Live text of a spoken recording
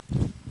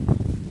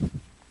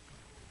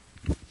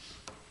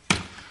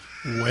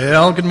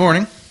Well, good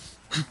morning.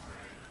 If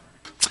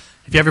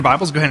you have your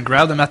Bibles, go ahead and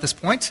grab them at this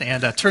point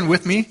and turn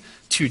with me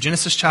to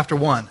Genesis chapter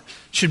 1. It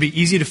should be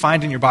easy to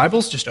find in your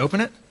Bibles. Just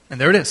open it,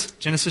 and there it is.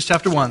 Genesis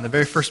chapter 1, the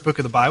very first book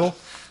of the Bible.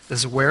 This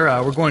is where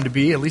we're going to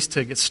be, at least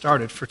to get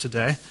started for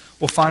today.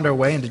 We'll find our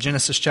way into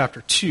Genesis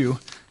chapter 2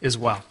 as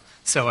well.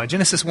 So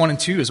Genesis 1 and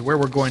 2 is where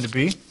we're going to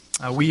be.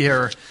 We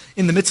are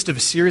in the midst of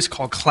a series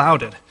called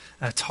Clouded,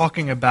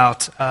 talking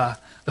about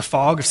the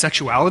fog of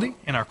sexuality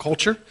in our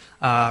culture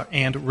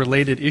and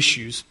related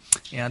issues.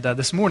 And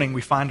this morning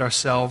we find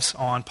ourselves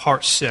on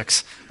part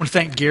 6. I want to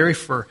thank Gary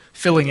for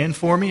filling in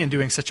for me and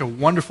doing such a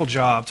wonderful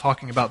job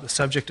talking about the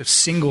subject of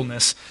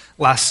singleness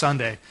last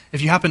Sunday.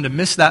 If you happen to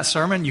miss that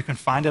sermon, you can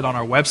find it on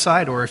our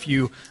website, or if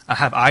you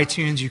have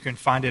iTunes, you can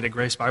find it at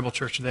Grace Bible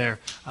Church there.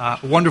 A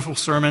wonderful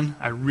sermon.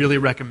 I really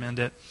recommend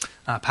it.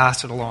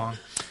 Pass it along.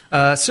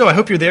 So I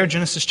hope you're there.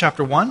 Genesis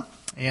chapter 1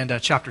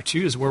 and chapter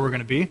 2 is where we're going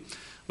to be.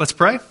 Let's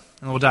pray,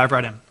 and we'll dive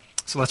right in.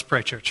 So let's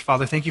pray, church.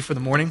 Father, thank you for the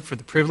morning, for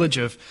the privilege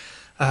of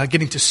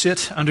getting to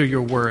sit under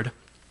your word.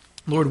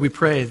 Lord, we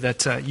pray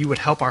that you would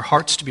help our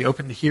hearts to be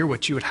open to hear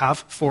what you would have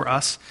for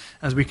us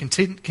as we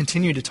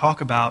continue to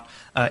talk about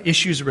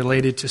issues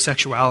related to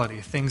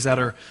sexuality, things that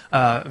are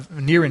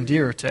near and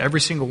dear to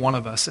every single one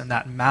of us and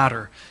that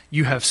matter.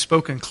 You have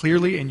spoken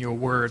clearly in your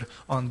word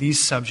on these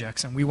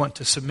subjects, and we want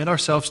to submit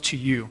ourselves to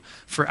you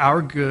for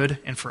our good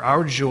and for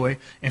our joy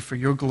and for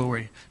your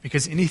glory,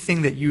 because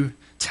anything that you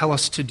tell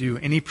us to do,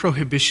 any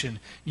prohibition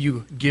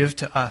you give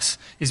to us,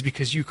 is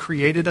because you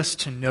created us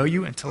to know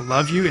you and to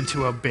love you and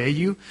to obey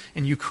you,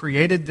 and you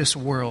created this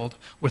world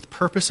with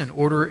purpose and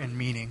order and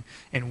meaning,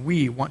 and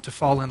we want to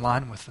fall in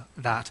line with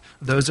that,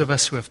 those of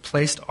us who have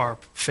placed our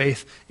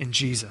faith in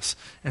Jesus.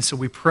 And so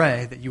we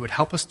pray that you would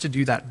help us to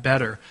do that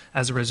better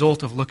as a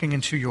result of looking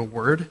into your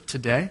word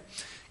today,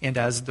 and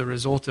as the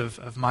result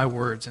of my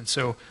words. And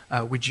so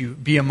would you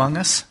be among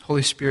us?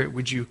 Holy Spirit,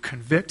 would you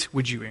convict?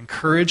 Would you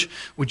encourage?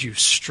 Would you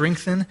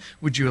strengthen?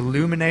 Would you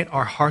illuminate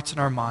our hearts and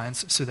our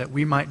minds so that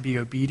we might be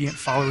obedient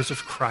followers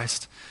of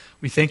Christ?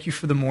 We thank you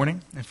for the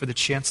morning and for the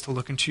chance to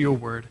look into your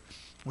word.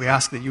 We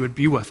ask that you would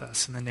be with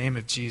us in the name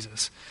of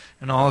Jesus.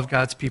 And all of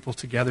God's people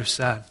together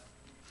said,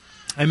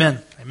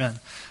 Amen. Amen.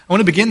 I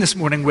want to begin this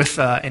morning with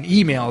an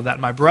email that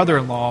my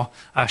brother-in-law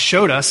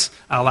showed us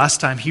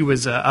last time he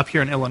was up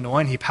here in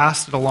Illinois, and he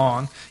passed it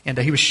along, and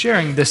he was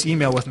sharing this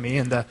email with me,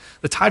 and the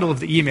title of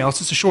the email, it's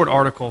just a short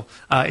article,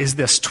 is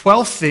this: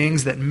 12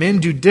 Things That Men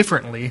Do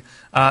Differently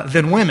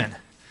Than Women.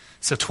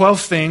 So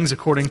 12 things,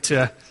 according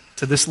to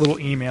this little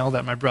email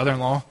that my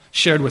brother-in-law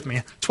shared with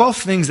me, 12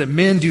 things that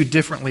men do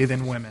differently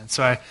than women.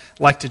 So I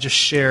like to just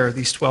share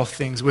these 12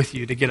 things with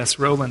you to get us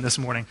rolling this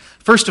morning.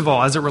 First of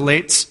all, as it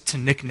relates to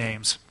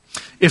nicknames.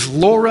 If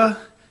Laura,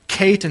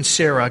 Kate, and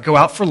Sarah go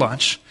out for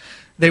lunch,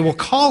 they will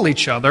call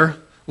each other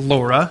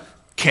Laura,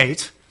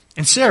 Kate,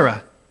 and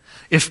Sarah.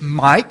 If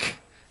Mike,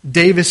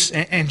 Davis,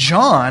 and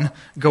John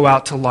go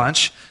out to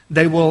lunch,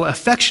 they will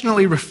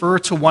affectionately refer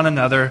to one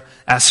another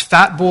as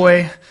Fat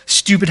Boy,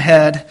 Stupid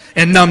Head,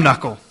 and Numb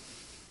Knuckle.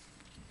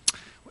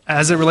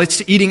 As it relates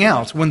to eating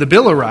out, when the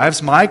bill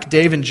arrives, Mike,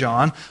 Dave, and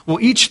John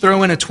will each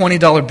throw in a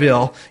 $20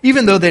 bill,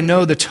 even though they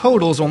know the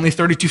total is only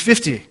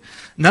 $32.50.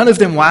 None of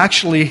them will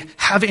actually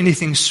have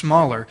anything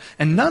smaller,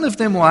 and none of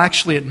them will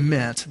actually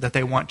admit that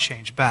they want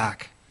change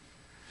back.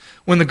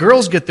 When the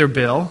girls get their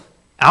bill,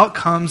 out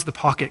comes the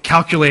pocket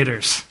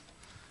calculators.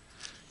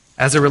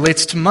 As it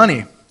relates to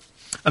money,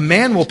 a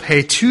man will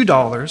pay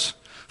 $2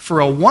 for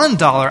a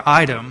 $1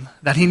 item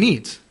that he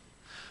needs.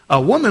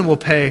 A woman will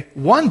pay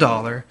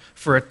 $1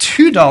 for a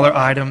 $2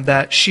 item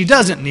that she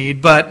doesn't need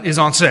but is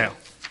on sale.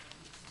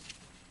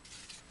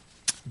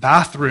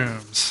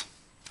 Bathrooms.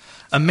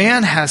 A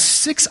man has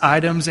 6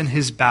 items in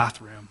his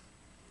bathroom.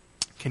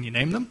 Can you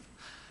name them?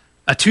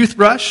 A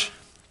toothbrush,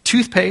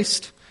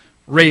 toothpaste,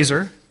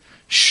 razor,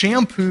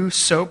 shampoo,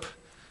 soap,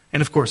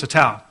 and of course a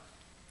towel.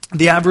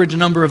 The average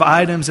number of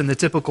items in the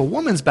typical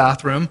woman's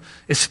bathroom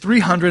is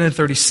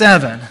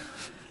 337.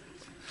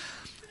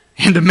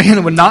 And a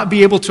man would not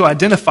be able to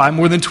identify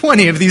more than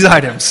 20 of these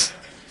items.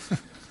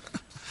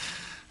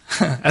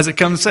 As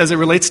it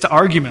relates to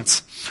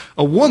arguments,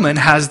 a woman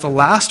has the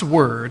last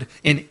word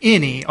in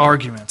any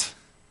argument.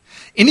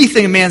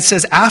 Anything a man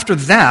says after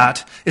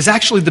that is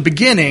actually the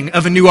beginning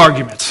of a new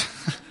argument.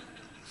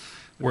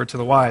 Word to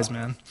the wise,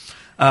 man.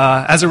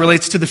 As it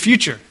relates to the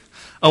future,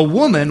 a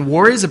woman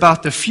worries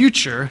about the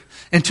future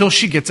until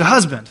she gets a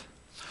husband.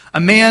 A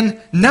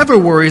man never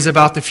worries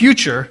about the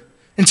future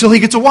until he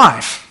gets a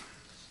wife.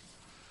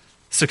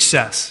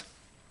 Success.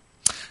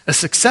 A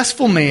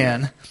successful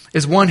man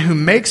is one who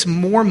makes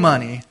more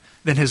money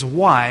than his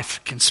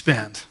wife can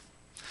spend.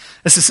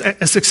 A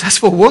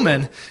successful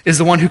woman is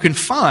the one who can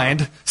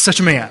find such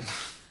a man.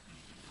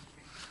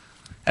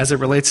 As it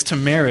relates to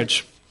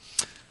marriage,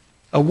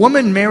 a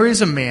woman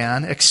marries a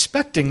man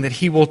expecting that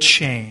he will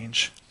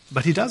change,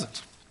 but he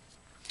doesn't.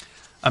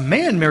 A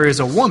man marries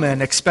a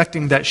woman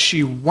expecting that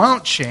she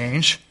won't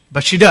change,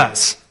 but she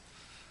does.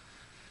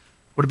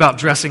 What about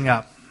dressing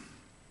up?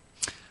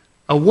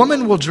 A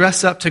woman will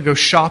dress up to go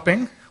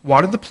shopping,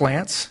 water the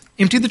plants,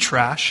 empty the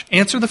trash,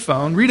 answer the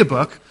phone, read a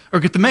book, or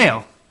get the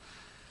mail.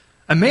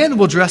 A man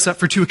will dress up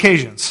for 2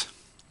 occasions,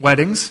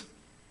 weddings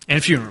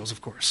and funerals,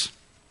 of course.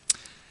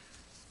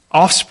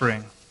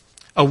 Offspring.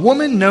 A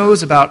woman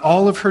knows about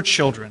all of her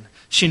children.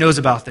 She knows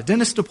about the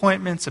dentist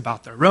appointments,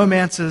 about their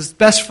romances,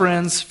 best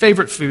friends,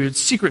 favorite foods,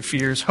 secret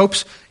fears,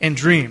 hopes, and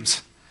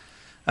dreams.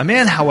 A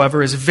man,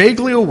 however, is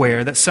vaguely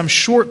aware that some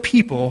short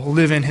people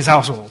live in his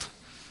household.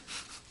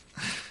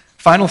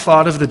 Final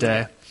thought of the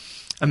day.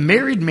 A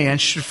married man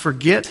should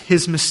forget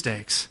his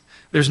mistakes.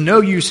 There's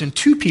no use in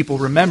 2 people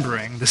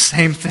remembering the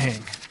same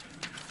thing.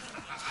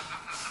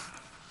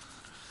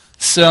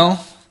 So,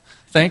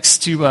 thanks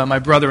to my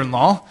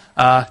brother-in-law.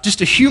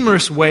 Just a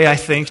humorous way, I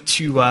think,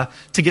 to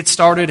get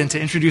started and to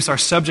introduce our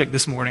subject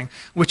this morning,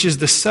 which is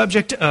the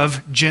subject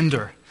of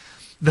gender.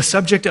 The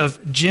subject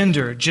of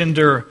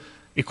gender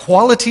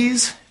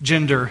equalities,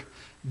 gender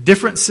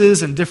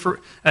differences, and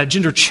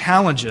gender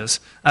challenges.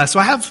 So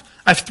I have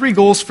 3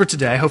 goals for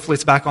today. Hopefully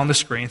it's back on the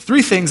screen.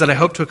 3 things that I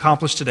hope to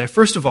accomplish today.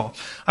 First of all,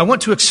 I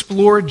want to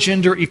explore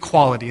gender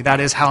equality. That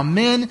is how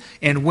men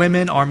and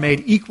women are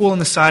made equal in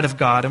the sight of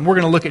God. And we're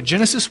going to look at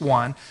Genesis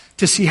 1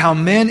 to see how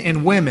men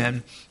and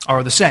women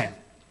are the same.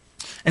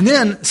 And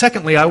then,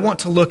 secondly, I want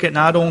to look at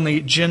not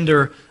only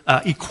gender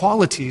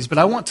equalities, but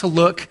I want to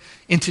look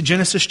into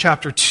Genesis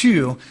chapter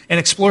 2 and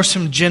explore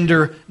some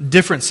gender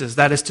differences.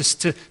 That is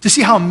to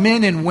see how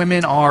men and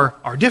women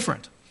are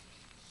different.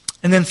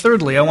 And then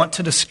thirdly, I want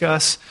to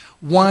discuss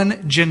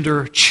one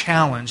gender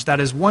challenge. That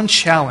is one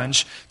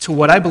challenge to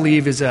what I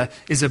believe is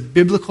a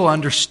biblical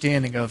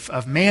understanding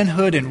of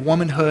manhood and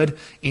womanhood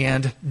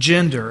and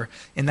gender,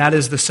 and that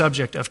is the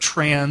subject of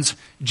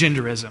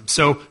transgenderism.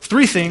 So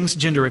 3 things: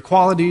 gender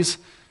equalities,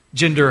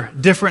 gender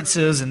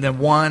differences, and then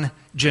one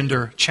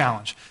gender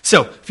challenge.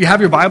 So if you have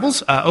your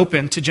Bibles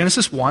open to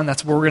Genesis 1,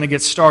 that's where we're going to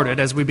get started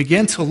as we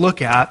begin to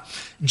look at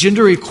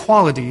gender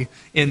equality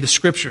in the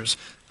Scriptures.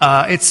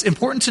 It's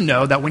important to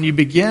know that when you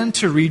begin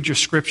to read your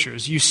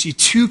Scriptures, you see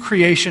 2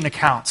 creation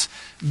accounts.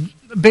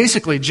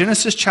 Basically,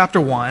 Genesis chapter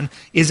 1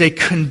 is a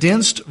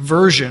condensed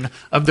version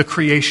of the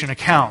creation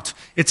account.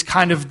 It's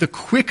kind of the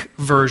quick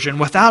version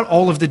without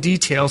all of the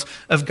details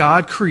of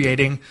God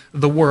creating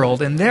the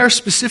world. And there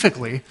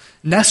specifically,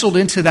 nestled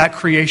into that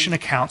creation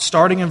account,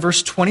 starting in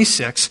verse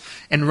 26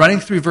 and running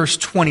through verse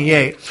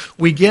 28,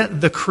 we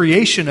get the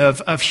creation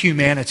of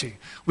humanity.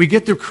 We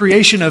get the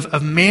creation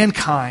of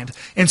mankind.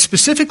 And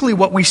specifically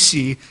what we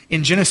see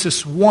in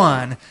Genesis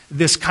 1,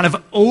 this kind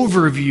of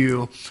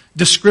overview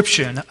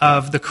description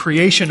of the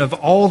creation of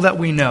all that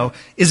we know,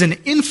 is an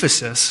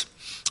emphasis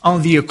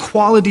on the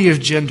equality of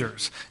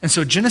genders. And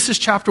so Genesis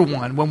chapter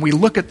 1, when we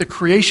look at the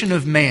creation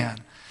of man,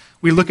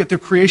 we look at the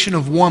creation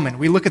of woman,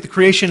 we look at the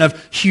creation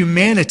of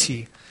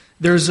humanity,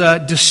 there's a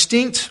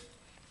distinct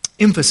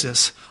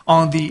emphasis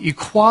on the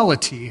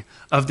equality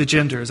of the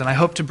genders, and I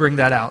hope to bring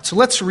that out. So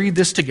let's read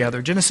this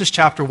together. Genesis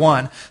chapter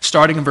 1,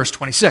 starting in verse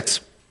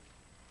 26.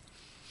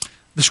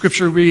 The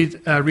scripture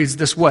reads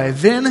this way: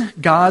 Then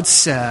God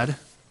said,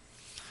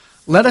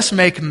 "Let us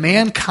make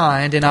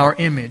mankind in our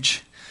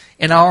image,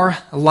 in our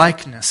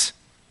likeness,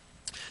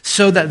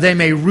 so that they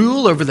may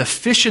rule over the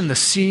fish in the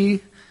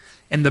sea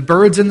and the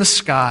birds in the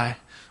sky,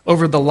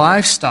 over the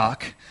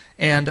livestock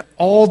and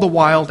all the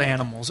wild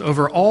animals,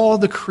 over all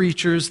the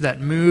creatures that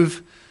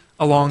move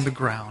along the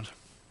ground."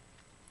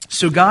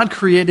 So God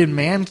created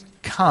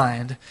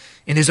mankind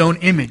in his own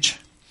image.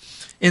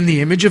 In the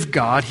image of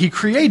God, he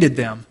created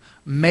them.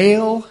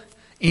 Male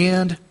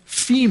and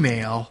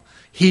female,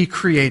 he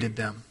created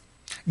them.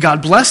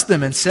 God blessed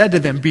them and said to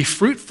them, "Be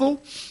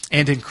fruitful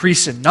and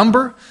increase in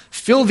number,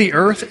 fill the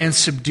earth and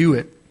subdue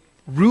it.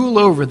 Rule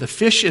over the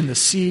fish in the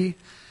sea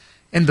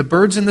and the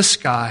birds in the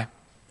sky,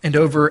 and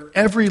over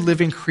every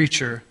living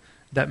creature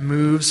that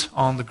moves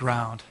on the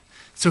ground."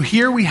 So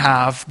here we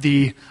have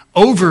the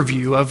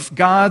overview of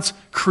God's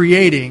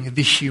creating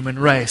the human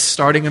race.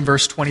 Starting in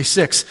verse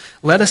 26,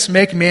 let us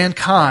make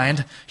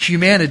mankind,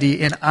 humanity,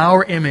 in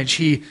our image.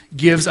 He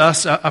gives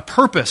us a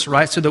purpose,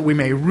 right? So that we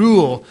may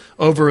rule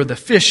over the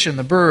fish and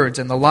the birds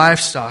and the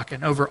livestock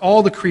and over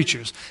all the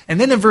creatures. And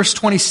then in verse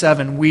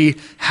 27, we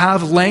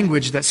have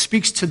language that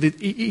speaks to the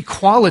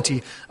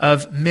equality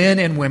of men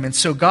and women.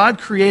 So God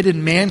created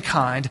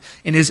mankind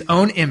in his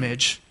own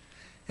image.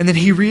 And then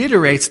he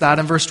reiterates that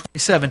in verse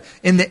 27.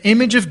 In the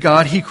image of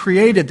God, he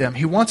created them.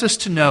 He wants us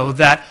to know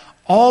that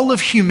all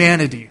of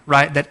humanity,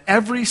 right, that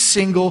every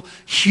single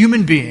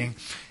human being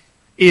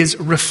is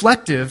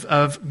reflective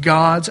of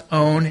God's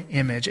own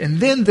image. And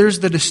then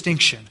there's the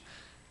distinction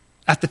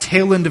at the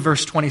tail end of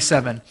verse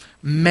 27.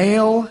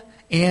 Male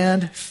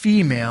and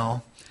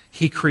female,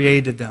 he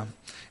created them.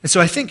 And so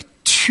I think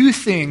 2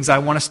 things I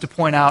want us to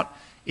point out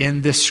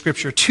in this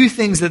scripture. 2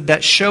 things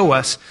that show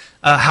us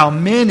how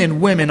men and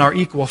women are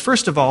equal.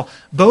 First of all,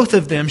 both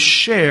of them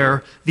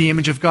share the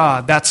image of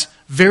God. That's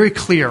very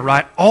clear,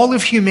 right? All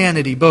of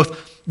humanity,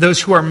 both those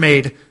who are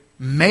made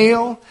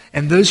male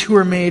and those who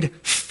are made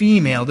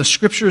female, the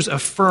scriptures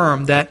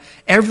affirm that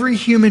every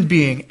human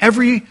being,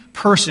 every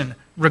person,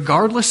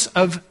 regardless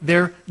of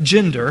their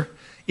gender,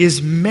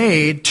 is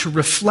made to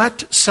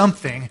reflect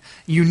something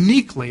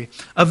uniquely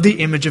of the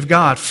image of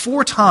God.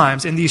 4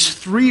 times in these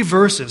 3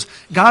 verses,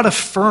 God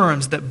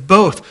affirms that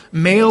both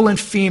male and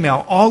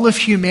female, all of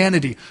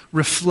humanity,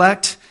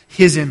 reflect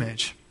his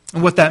image.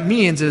 And what that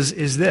means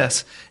is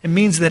this. It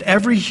means that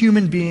every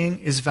human being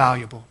is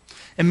valuable.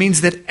 It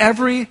means that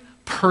every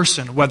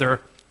person,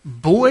 whether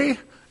boy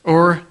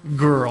or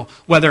girl,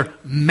 whether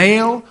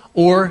male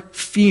or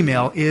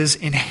female, is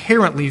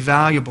inherently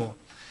valuable.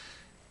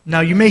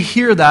 Now, you may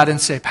hear that and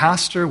say,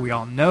 Pastor, we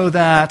all know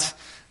that.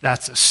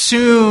 That's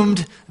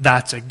assumed.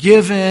 That's a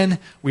given.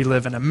 We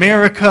live in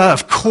America.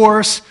 Of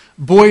course,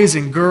 boys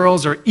and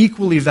girls are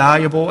equally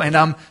valuable. And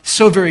I'm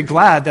so very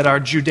glad that our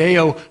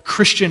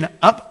Judeo-Christian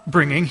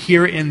upbringing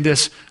here in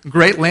this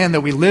great land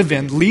that we live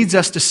in leads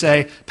us to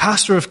say,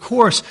 Pastor, of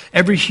course,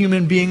 every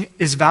human being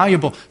is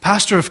valuable.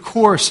 Pastor, of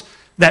course,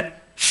 that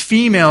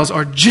females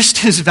are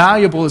just as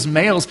valuable as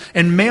males,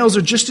 and males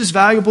are just as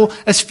valuable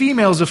as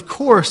females, of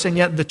course. And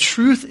yet the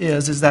truth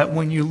is that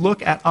when you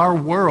look at our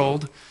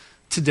world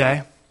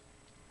today,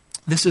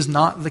 this is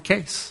not the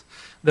case.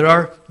 There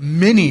are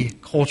many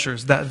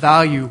cultures that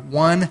value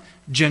one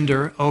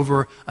gender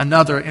over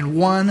another in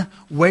one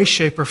way,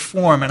 shape, or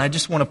form. And I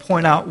just want to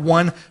point out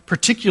one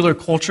particular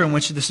culture in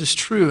which this is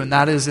true, and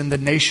that is in the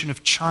nation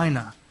of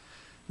China.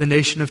 The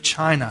nation of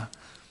China.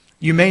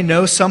 You may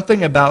know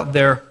something about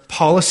their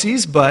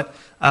policies, but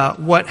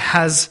what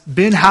has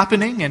been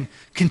happening and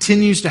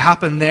continues to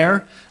happen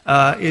there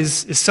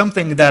is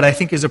something that I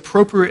think is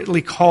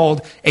appropriately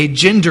called a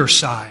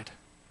gendercide.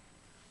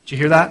 Did you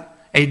hear that?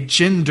 A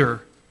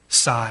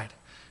gendercide.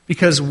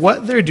 Because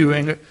what they're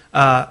doing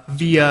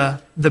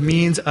via the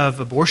means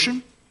of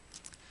abortion,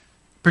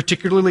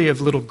 particularly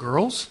of little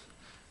girls,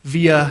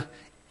 via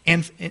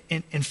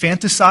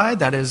infanticide,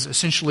 that is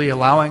essentially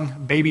allowing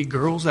baby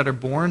girls that are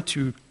born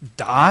to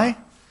die,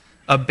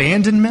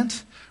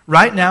 abandonment.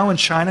 Right now in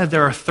China,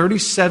 there are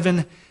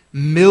 37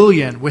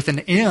 million, with an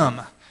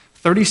M,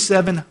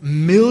 37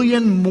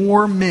 million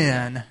more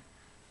men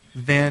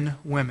than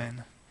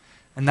women.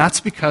 And that's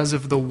because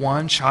of the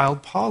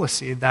one-child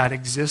policy that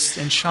exists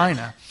in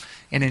China.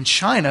 And in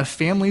China,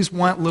 families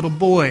want little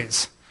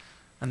boys,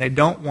 and they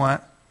don't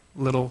want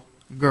little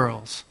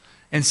girls.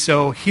 And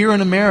so here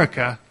in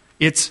America,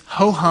 it's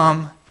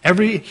ho-hum.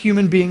 Every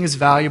human being is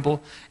valuable.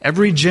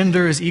 Every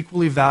gender is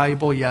equally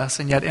valuable, yes.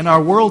 And yet in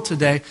our world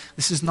today,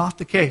 this is not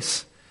the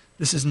case.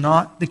 This is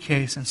not the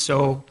case. And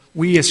so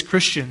we as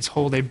Christians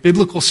hold a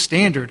biblical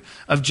standard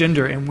of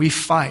gender, and we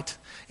fight,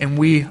 and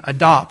we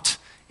adopt,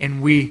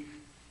 and we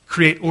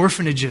create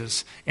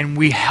orphanages, and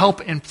we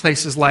help in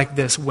places like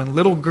this when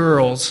little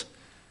girls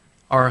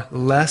are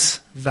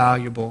less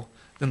valuable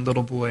than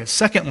little boys.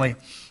 Secondly,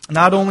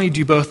 not only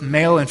do both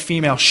male and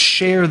female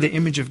share the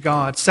image of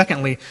God,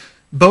 secondly,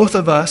 both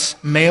of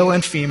us, male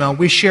and female,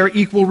 we share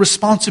equal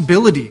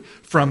responsibility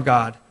from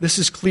God. This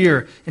is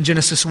clear in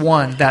Genesis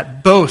 1,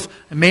 that both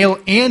male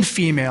and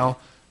female,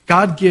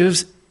 God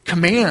gives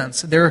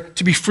commands. They're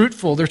to be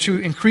fruitful. They're to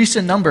increase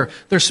in number.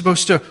 They're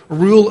supposed to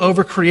rule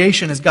over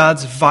creation as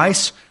God's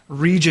vice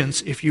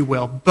regents, if you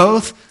will.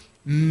 Both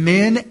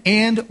men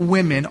and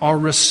women are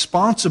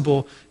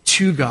responsible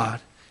to God.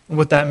 And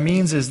what that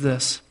means is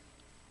this.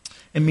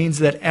 It means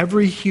that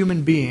every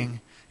human being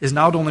is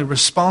not only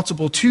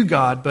responsible to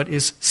God, but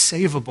is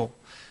savable.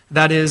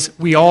 That is,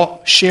 we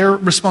all share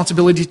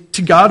responsibility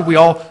to God. We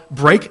all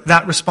break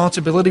that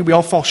responsibility. We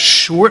all fall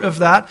short of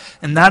that.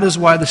 And that is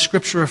why the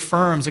Scripture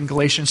affirms in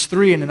Galatians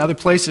 3 and in other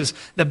places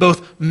that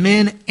both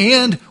men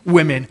and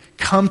women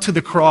come to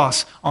the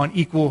cross on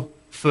equal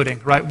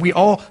footing, right? We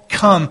all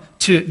come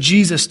to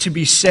Jesus to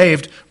be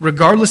saved,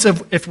 regardless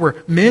of if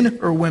we're men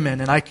or women.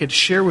 And I could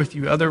share with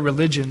you other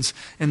religions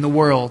in the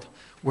world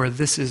where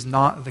this is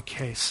not the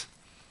case.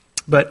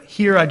 But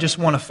here I just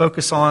want to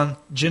focus on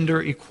gender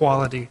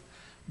equality.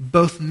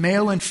 Both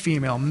male and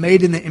female,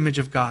 made in the image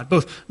of God.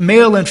 Both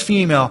male and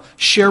female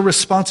share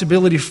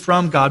responsibility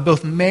from God.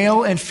 Both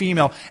male and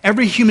female.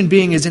 Every human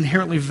being is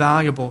inherently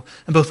valuable.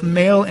 And both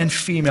male and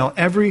female,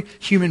 every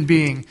human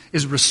being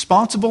is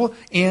responsible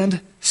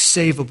and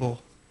savable.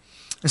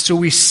 And so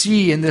we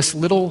see in this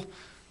little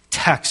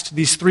text,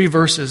 these 3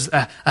 verses,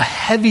 a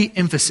heavy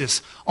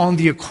emphasis on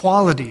the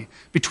equality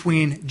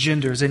between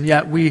genders. And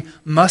yet we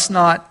must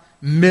not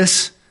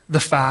miss the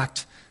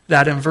fact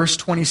that in verse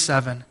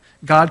 27,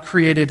 God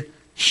created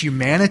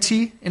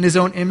humanity in his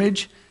own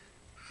image.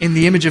 In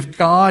the image of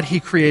God, he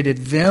created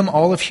them,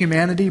 all of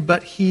humanity,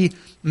 but he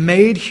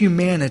made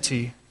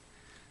humanity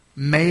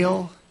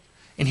male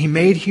and he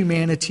made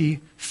humanity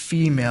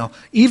female.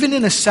 Even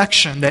in a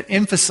section that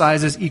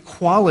emphasizes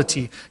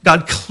equality,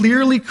 God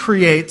clearly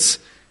creates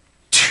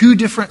 2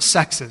 different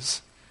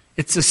sexes.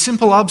 It's a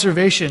simple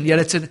observation, yet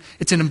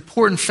it's an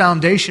important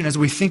foundation as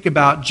we think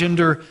about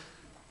gender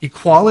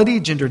equality,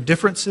 gender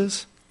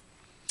differences.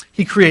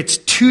 He creates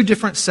 2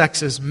 different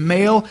sexes,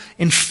 male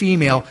and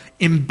female,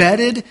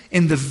 embedded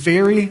in the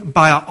very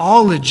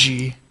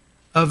biology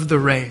of the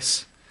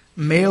race.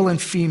 Male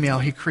and female,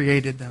 he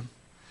created them.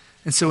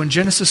 And so in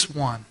Genesis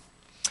 1,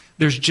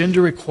 there's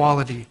gender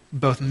equality,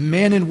 both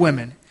men and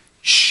women,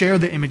 share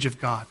the image of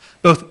God.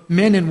 Both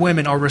men and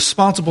women are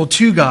responsible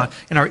to God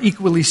and are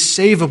equally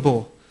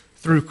savable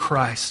through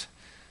Christ.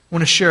 I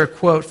want to share a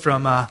quote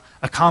from a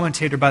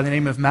commentator by the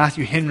name of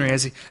Matthew Henry,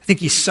 as I think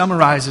he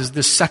summarizes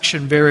this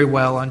section very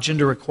well on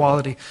gender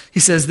equality. He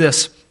says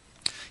this.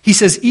 He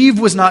says, Eve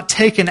was not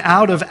taken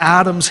out of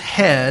Adam's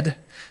head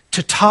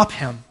to top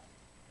him,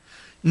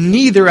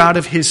 neither out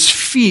of his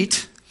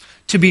feet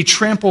to be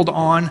trampled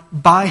on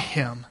by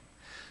him,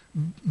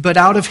 but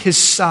out of his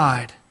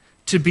side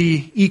to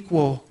be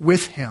equal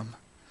with him,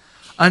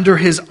 under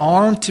his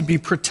arm to be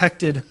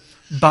protected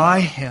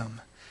by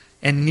him,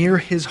 and near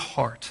his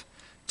heart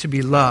to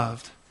be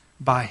loved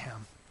by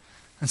him.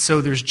 And so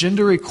there's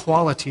gender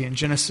equality in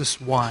Genesis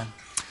 1.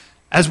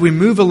 As we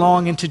move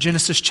along into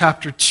Genesis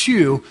chapter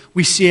 2,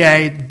 we see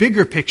a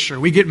bigger picture.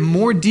 We get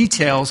more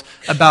details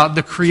about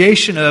the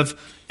creation of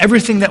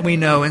everything that we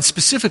know, and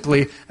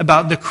specifically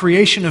about the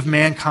creation of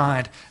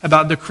mankind,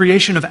 about the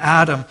creation of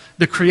Adam,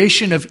 the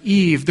creation of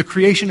Eve, the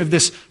creation of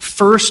this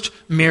first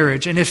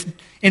marriage. And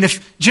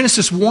if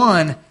Genesis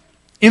 1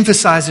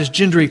 emphasizes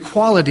gender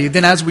equality,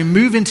 then as we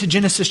move into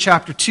Genesis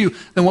chapter 2,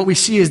 then what we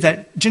see is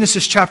that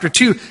Genesis chapter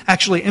 2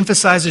 actually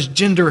emphasizes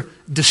gender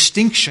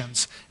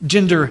distinctions,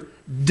 gender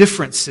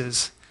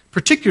differences,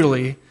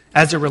 particularly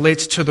as it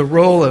relates to the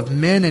role of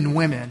men and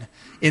women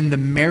in the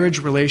marriage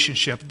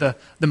relationship, the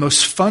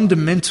most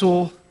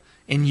fundamental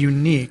and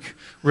unique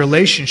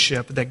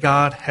relationship that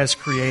God has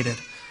created.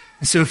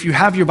 And so if you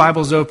have your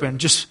Bibles open,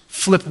 just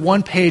flip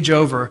one page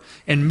over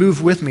and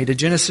move with me to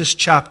Genesis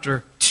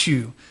chapter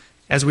 2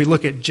 as we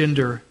look at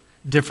gender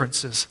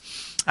differences.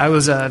 I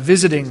was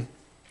visiting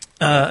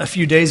a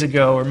few days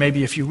ago, or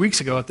maybe a few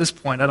weeks ago at this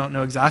point, I don't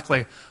know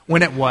exactly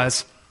when it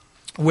was,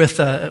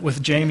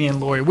 with Jamie and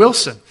Lori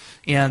Wilson.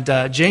 And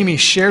Jamie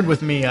shared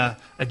with me a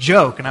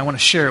joke, and I want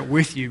to share it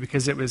with you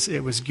because it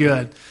was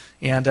good.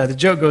 And the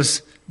joke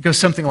goes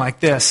something like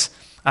this.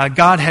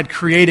 God had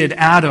created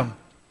Adam,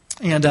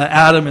 and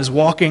Adam is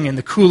walking in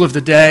the cool of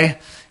the day,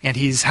 and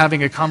he's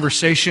having a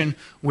conversation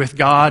with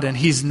God, and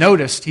he's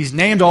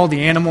named all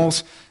the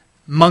animals,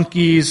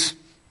 monkeys,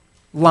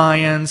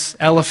 lions,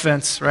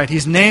 elephants, right?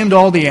 He's named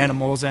all the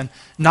animals, and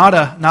not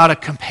a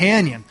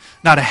companion,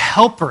 not a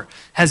helper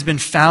has been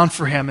found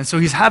for him. And so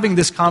he's having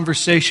this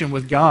conversation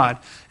with God,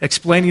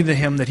 explaining to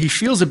him that he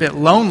feels a bit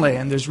lonely,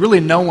 and there's really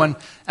no one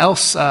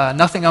else,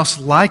 nothing else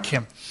like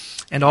him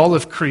in all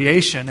of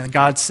creation. And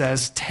God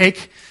says,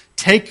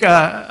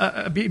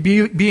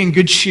 be in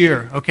good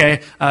cheer,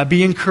 okay?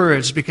 Be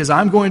encouraged, because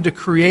I'm going to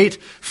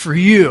create for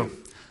you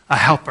a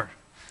helper.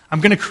 I'm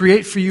going to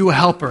create for you a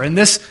helper. And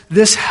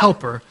this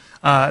helper,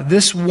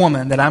 this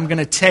woman that I'm going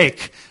to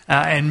take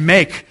and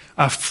make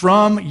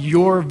from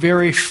your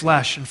very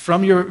flesh and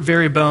from your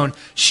very bone,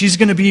 she's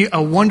going to be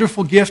a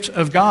wonderful gift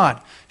of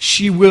God.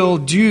 She will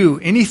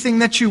do anything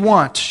that you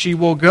want. She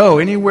will go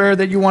anywhere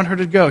that you want her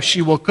to go.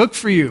 She will cook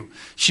for you.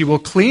 She will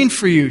clean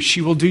for you.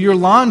 She will do your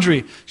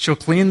laundry. She'll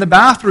clean the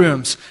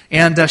bathrooms.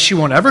 And she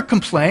won't ever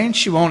complain.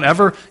 She won't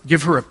ever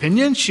give her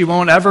opinion. She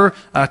won't ever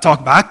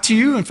talk back to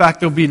you. In fact,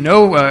 there'll be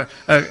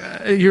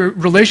your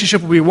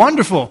relationship will be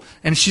wonderful.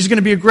 And she's going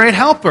to be a great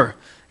helper.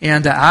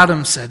 And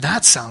Adam said,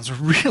 that sounds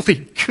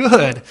really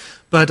good.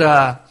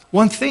 But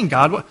one thing,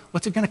 God,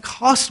 what's it going to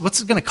cost?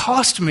 What's it going to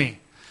cost me?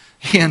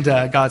 And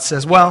God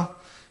says, well,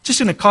 it's just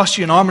going to cost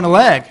you an arm and a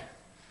leg.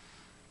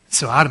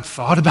 So Adam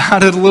thought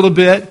about it a little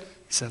bit.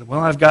 He said,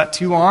 well, I've got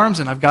 2 arms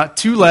and I've got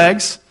 2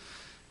 legs.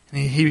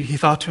 And he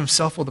thought to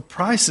himself, well, the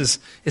price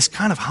is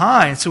kind of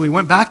high. And so he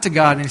went back to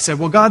God and he said,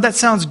 well, God, that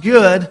sounds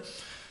good,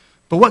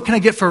 but what can I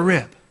get for a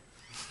rib?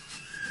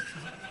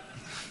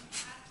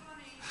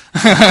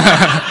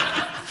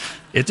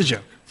 It's a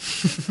joke.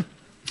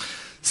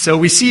 So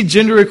we see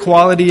gender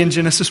equality in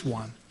Genesis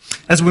 1.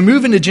 As we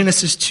move into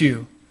Genesis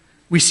 2,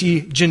 we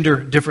see gender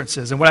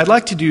differences. And what I'd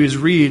like to do is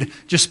read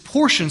just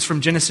portions from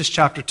Genesis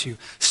chapter 2.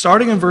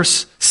 Starting in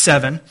verse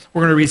 7,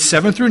 we're going to read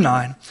 7 through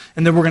 9,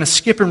 and then we're going to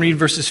skip and read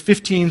verses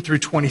 15 through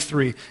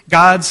 23.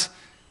 God's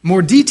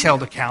more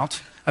detailed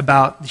account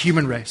about the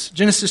human race.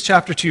 Genesis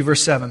chapter 2,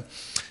 verse 7.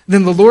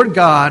 Then the Lord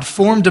God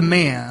formed a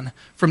man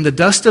from the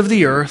dust of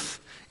the earth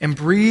and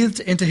breathed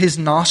into his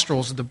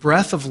nostrils the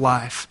breath of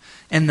life,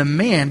 and the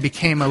man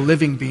became a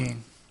living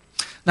being.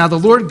 Now the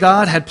Lord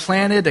God had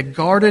planted a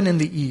garden in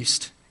the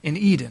east, in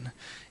Eden,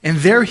 and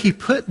there he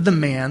put the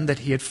man that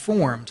he had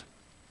formed.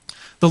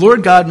 The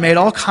Lord God made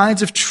all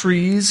kinds of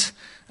trees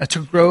to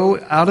grow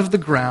out of the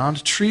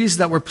ground, trees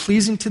that were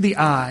pleasing to the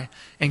eye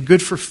and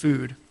good for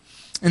food.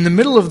 In the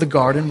middle of the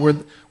garden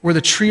were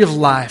the tree of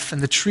life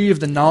and the tree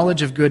of the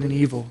knowledge of good and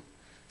evil.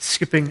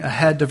 Skipping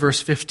ahead to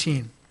verse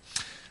 15.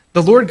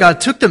 The Lord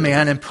God took the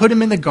man and put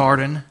him in the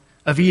garden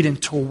of Eden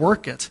to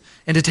work it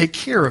and to take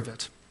care of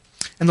it.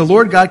 And the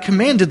Lord God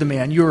commanded the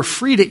man, you are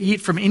free to eat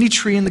from any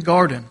tree in the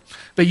garden,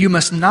 but you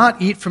must not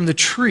eat from the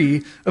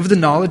tree of the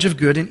knowledge of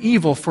good and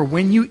evil, for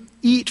when you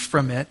eat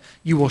from it,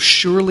 you will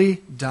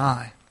surely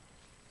die.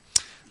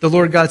 The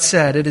Lord God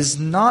said, it is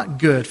not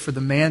good for the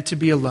man to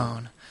be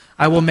alone.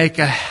 I will make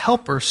a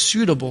helper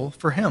suitable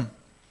for him.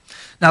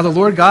 Now the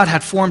Lord God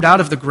had formed out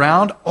of the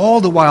ground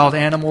all the wild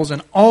animals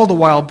and all the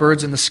wild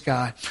birds in the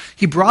sky.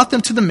 He brought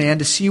them to the man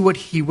to see what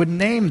he would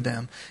name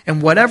them.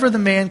 And whatever the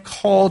man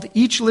called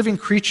each living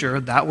creature,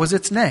 that was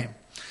its name.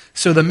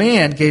 So the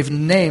man gave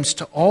names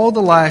to all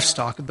the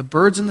livestock, the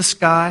birds in the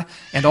sky,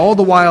 and all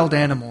the wild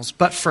animals.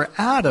 But for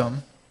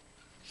Adam,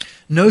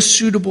 no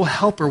suitable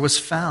helper was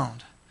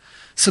found.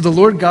 So the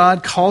Lord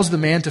God caused the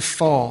man to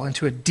fall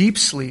into a deep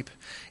sleep.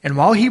 And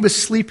while he was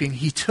sleeping,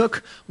 he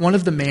took one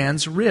of the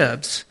man's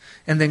ribs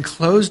and then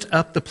closed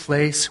up the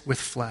place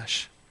with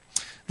flesh.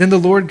 Then the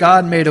Lord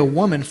God made a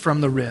woman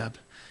from the rib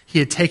he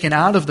had taken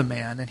out of the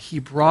man, and he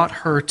brought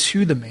her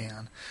to the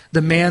man.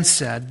 The man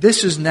said,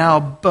 "This is now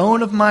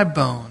bone of my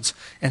bones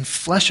and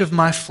flesh of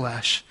my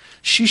flesh.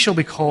 She shall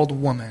be called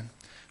woman,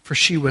 for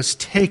she was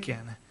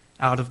taken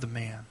out of the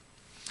man."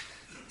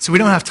 So we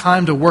don't have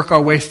time to work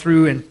our way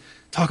through and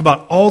talk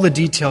about all the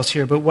details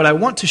here, but what I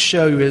want to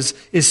show you is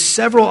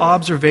several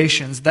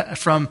observations that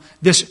from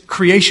this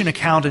creation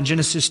account in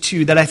Genesis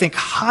 2 that I think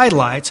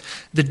highlights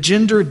the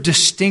gender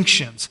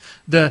distinctions,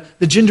 the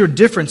gender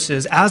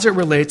differences as it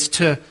relates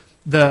to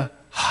the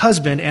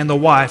husband and the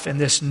wife in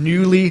this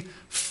newly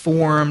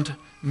formed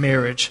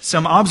marriage.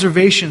 Some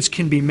observations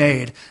can be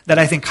made that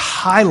I think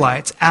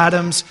highlights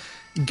Adam's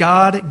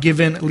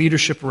God-given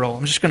leadership role.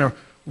 I'm just going to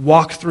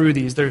walk through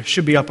these. They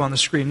should be up on the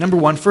screen. Number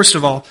one, first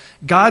of all,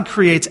 God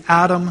creates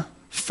Adam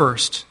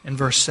first in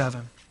verse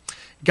 7.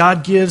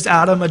 God gives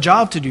Adam a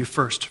job to do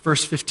first,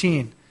 verse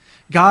 15.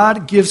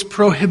 God gives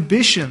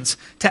prohibitions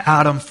to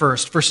Adam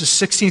first, verses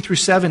 16 through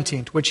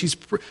 17, to which he's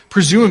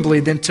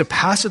presumably then to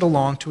pass it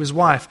along to his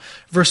wife.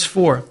 Verse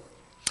 4,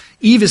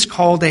 Eve is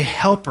called a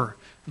helper,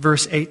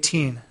 verse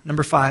 18.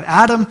 Number 5,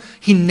 Adam,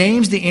 he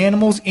names the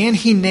animals and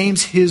he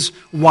names his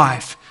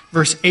wife,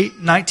 verse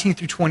 19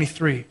 through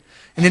 23.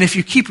 And then if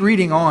you keep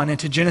reading on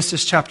into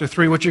Genesis chapter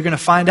 3, what you're going to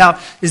find out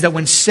is that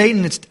when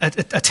Satan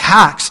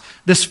attacks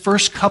this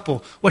first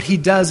couple, what he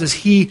does is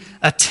he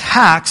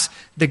attacks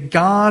the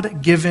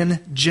God-given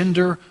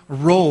gender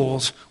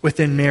roles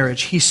within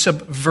marriage. He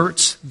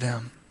subverts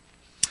them.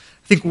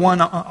 I think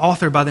one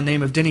author by the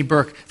name of Denny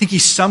Burke, I think he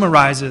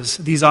summarizes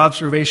these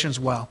observations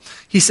well.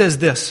 He says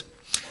this.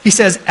 He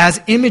says, as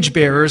image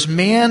bearers,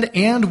 man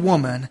and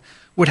woman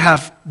would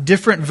have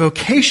different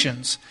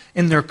vocations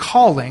in their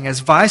calling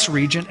as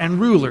vice-regent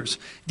and rulers.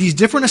 These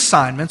different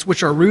assignments,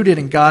 which are rooted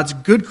in God's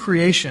good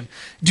creation,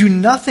 do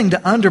nothing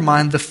to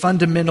undermine the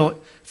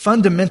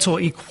fundamental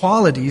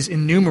equalities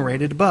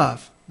enumerated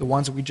above, the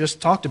ones that we just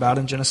talked about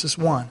in Genesis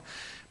 1.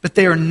 But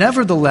they are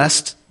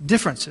nevertheless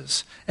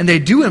differences, and they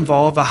do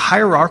involve a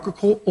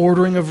hierarchical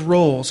ordering of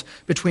roles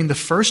between the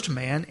first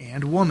man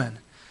and woman.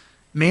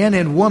 Man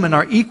and woman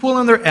are equal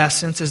in their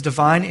essence as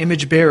divine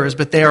image bearers,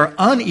 but they are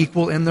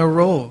unequal in their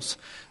roles.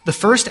 The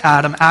first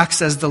Adam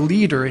acts as the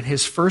leader in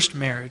his first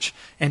marriage,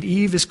 and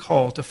Eve is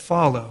called to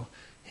follow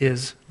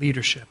his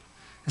leadership.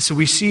 And so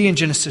we see in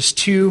Genesis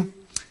 2,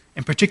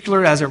 in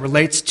particular as it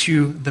relates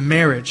to the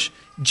marriage,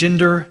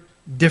 gender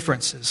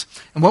differences.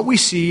 And what we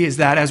see is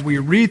that as we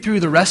read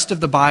through the rest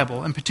of the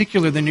Bible, in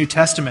particular the New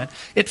Testament,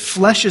 it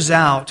fleshes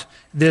out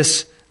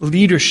this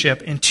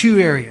leadership in two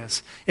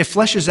areas. It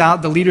fleshes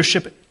out the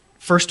leadership,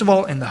 first of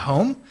all, in the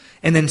home,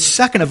 and then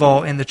second of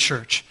all, in the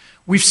church.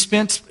 We've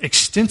spent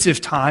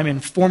extensive time in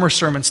former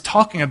sermons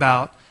talking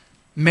about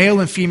male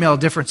and female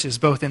differences,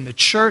 both in the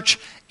church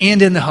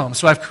and in the home.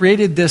 So I've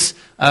created this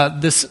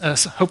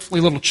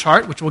hopefully little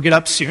chart, which we'll get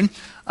up soon,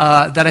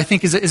 that I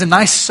think is a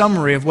nice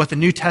summary of what the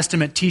New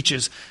Testament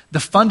teaches,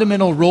 the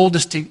fundamental role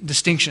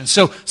distinctions.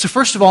 So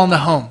first of all, in the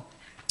home,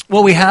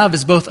 what we have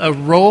is both a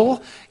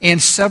role and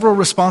several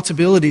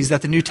responsibilities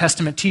that the New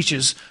Testament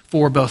teaches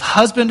for both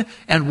husband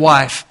and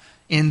wife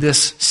in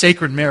this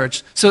sacred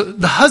marriage. So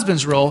the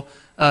husband's role,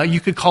 you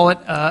could call it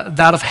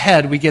that of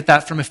head. We get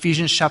that from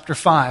Ephesians chapter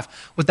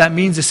 5. What that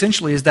means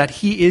essentially is that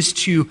he is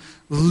to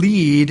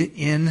lead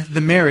in the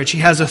marriage. He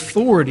has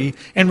authority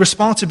and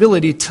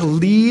responsibility to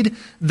lead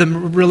the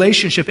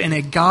relationship in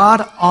a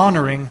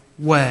God-honoring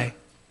way.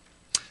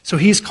 So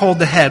he's called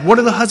the head. What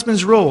are the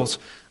husband's roles?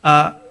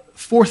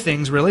 4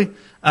 things, really.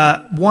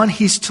 One,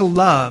 he's to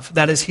love.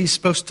 That is, he's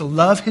supposed to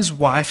love his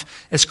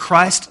wife as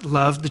Christ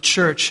loved the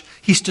church.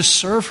 He's to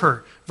serve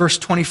her. Verse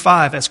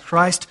 25, as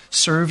Christ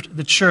served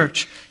the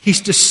church.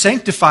 He's to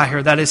sanctify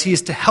her. That is, he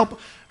is to help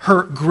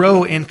her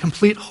grow in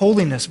complete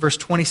holiness. Verse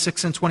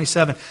 26 and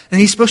 27. And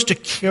he's supposed to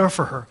care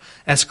for her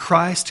as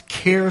Christ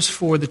cares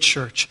for the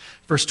church.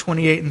 Verse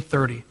 28 and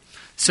 30.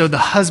 So the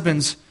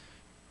husband's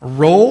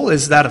role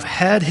is that of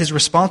head. His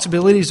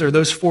responsibilities are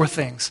those 4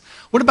 things.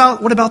 What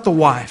about the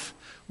wife?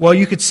 Well,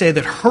 you could say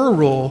that her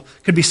role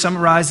could be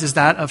summarized as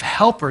that of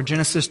helper.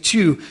 Genesis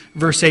 2,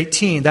 verse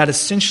 18. That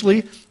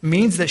essentially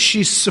means that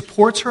she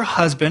supports her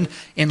husband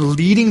in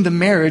leading the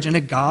marriage in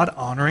a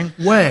God-honoring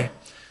way.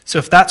 So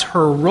if that's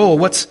her role,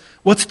 what's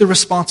the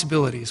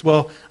responsibilities?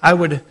 Well, I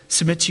would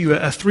submit to you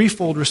a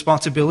threefold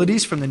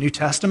responsibilities from the New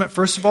Testament.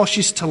 First of all,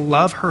 she's to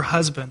love her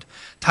husband.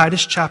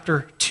 Titus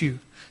chapter 2.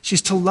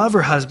 She's to love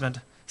her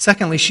husband.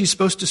 Secondly, she's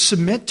supposed to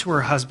submit to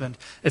her husband,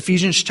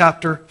 Ephesians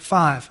chapter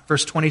 5,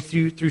 verse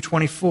 22 through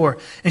 24.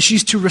 And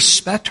she's to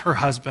respect her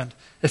husband,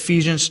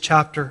 Ephesians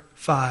chapter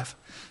 5.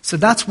 So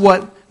that's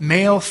what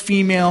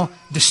male-female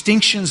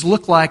distinctions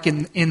look like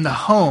in the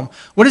home.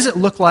 What does it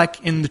look like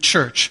in the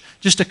church?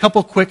 Just a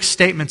couple quick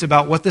statements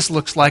about what this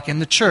looks like in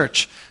the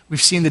church. We've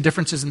seen the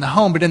differences in the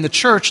home, but in the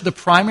church, the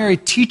primary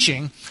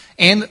teaching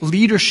and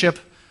leadership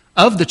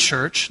of the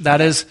church,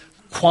 that is,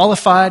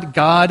 qualified,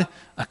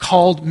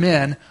 God-called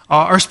men,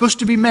 are supposed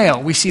to be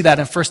male. We see that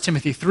in 1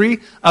 Timothy 3,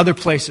 other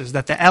places,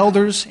 that the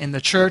elders in the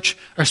church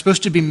are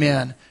supposed to be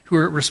men who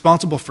are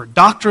responsible for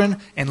doctrine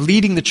and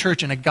leading the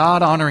church in a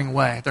God-honoring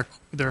way.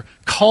 They're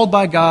called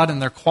by God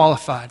and they're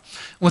qualified.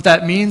 What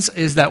that means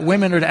is that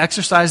women are to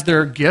exercise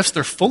their gifts,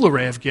 their full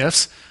array of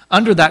gifts,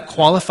 under that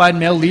qualified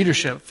male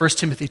leadership. 1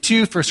 Timothy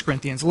 2, 1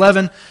 Corinthians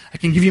 11. I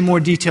can give you more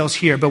details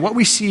here. But what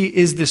we see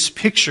is this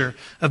picture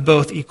of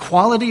both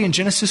equality in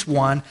Genesis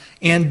 1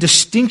 and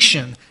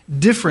distinction,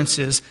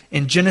 differences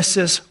in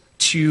Genesis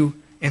 2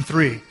 and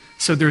 3.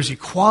 So there's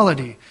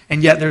equality,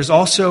 and yet there's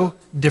also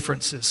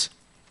differences.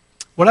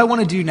 What I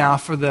want to do now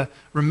for the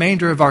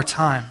remainder of our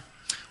time,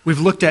 we've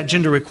looked at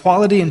gender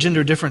equality and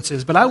gender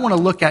differences, but I want to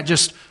look at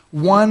just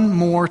one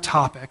more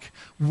topic,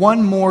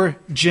 one more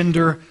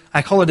gender,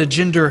 I call it a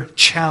gender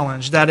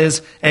challenge. That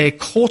is a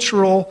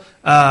cultural,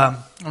 I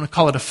want to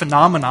call it a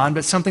phenomenon,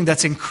 but something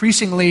that's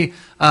increasingly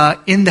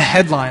in the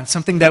headlines,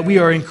 something that we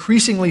are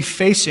increasingly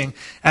facing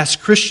as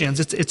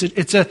Christians.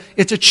 It's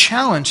a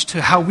challenge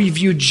to how we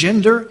view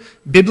gender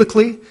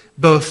biblically,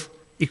 both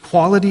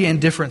equality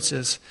and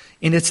differences.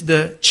 And it's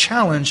the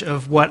challenge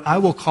of what I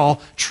will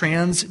call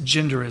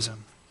transgenderism.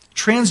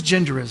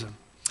 Transgenderism.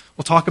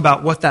 We'll talk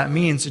about what that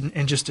means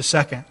in just a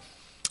second.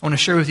 I want to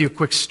share with you a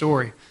quick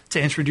story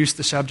to introduce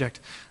the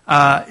subject.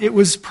 It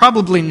was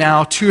probably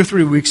now 2 or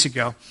 3 weeks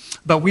ago,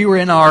 but we were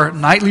in our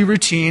nightly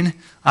routine.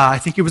 I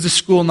think it was a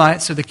school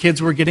night, so the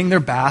kids were getting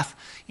their bath,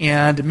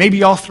 and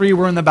maybe all three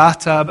were in the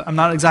bathtub. I'm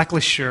not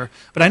exactly sure,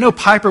 but I know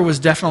Piper was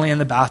definitely in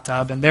the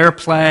bathtub, and they're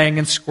playing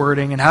and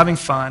squirting and having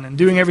fun and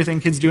doing everything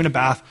kids do in a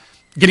bath.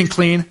 Getting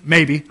clean,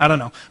 maybe, I don't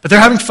know. But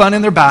they're having fun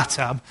in their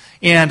bathtub.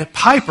 And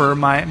Piper,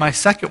 my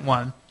second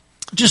one,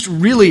 just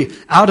really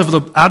out of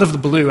the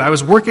blue. I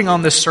was working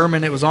on this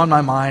sermon, it was on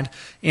my mind,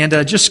 and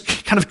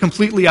just kind of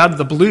completely out of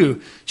the blue,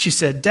 she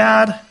said,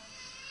 "Dad,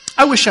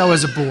 I wish I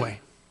was a boy."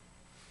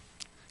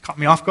 Caught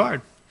me off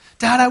guard.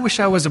 "Dad, I wish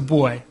I was a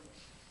boy."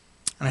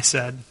 And I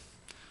said,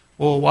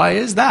 "Well, why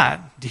is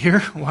that,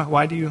 dear?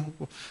 Why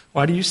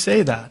do you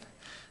say that?"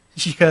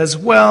 She goes,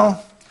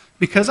 "Well,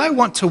 because I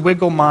want to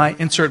wiggle my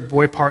insert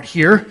boy part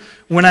here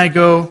when I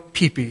go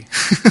pee-pee."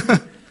 And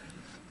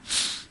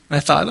I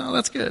thought, oh,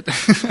 that's good.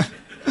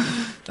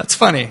 That's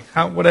funny.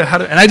 And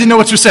I didn't know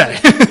what to say,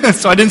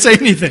 so I didn't say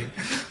anything.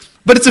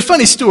 But it's a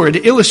funny story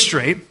to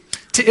illustrate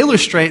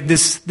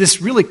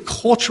this really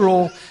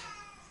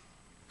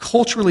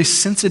culturally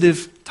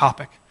sensitive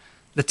topic,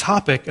 the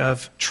topic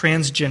of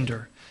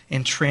transgender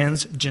and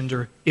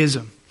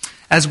transgenderism.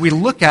 As we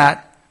look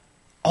at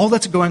all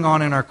that's going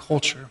on in our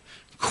culture,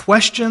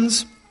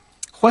 questions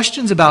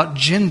about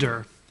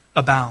gender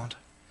abound.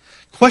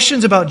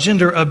 Questions about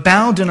gender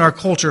abound in our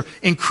culture,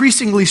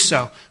 increasingly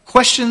so.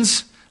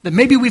 Questions that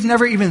maybe we've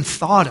never even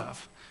thought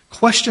of.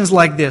 Questions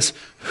like this: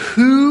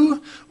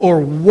 who or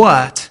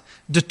what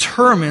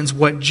determines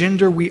what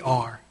gender we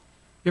are?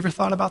 You ever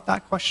thought about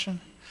that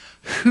question?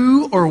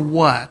 Who or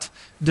what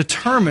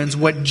determines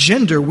what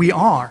gender we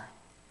are?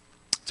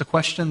 It's a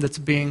question that's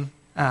being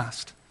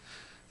asked.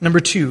 Number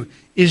 2,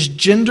 is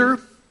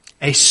gender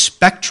a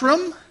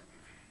spectrum,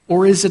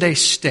 or is it a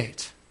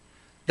state?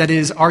 That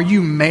is, are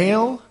you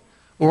male,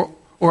 or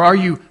are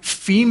you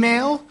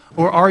female,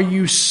 or are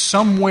you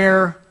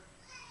somewhere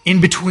in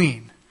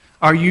between?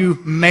 Are you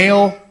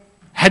male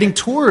heading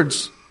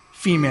towards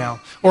female,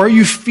 or are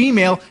you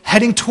female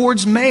heading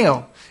towards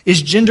male?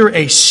 Is gender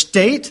a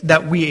state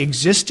that we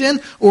exist in,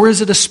 or is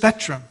it a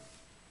spectrum?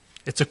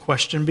 It's a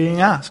question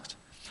being asked.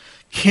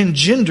 Can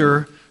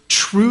gender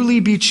truly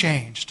be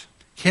changed?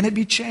 Can it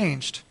be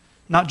changed?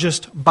 Not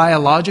just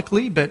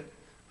biologically, but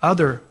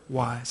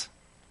otherwise.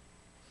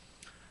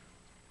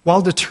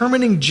 While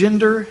determining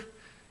gender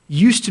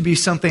used to be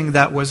something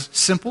that was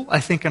simple, I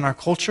think, in our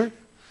culture,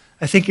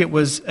 I think it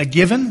was a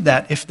given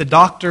that if the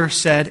doctor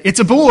said,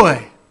 "It's a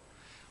boy,"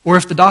 or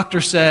if the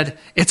doctor said,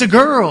 "It's a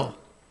girl,"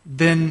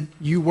 then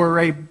you were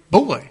a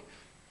boy.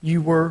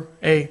 You were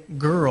a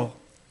girl.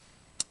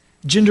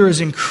 Gender is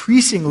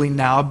increasingly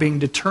now being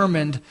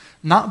determined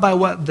not by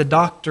what the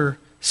doctor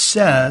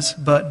says,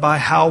 but by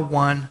how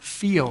one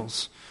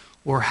feels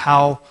or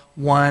how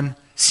one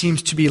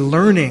seems to be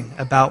learning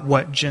about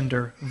what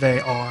gender they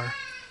are.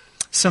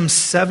 Some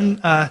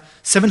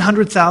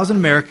 700,000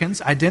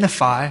 Americans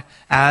identify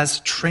as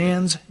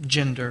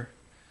transgender.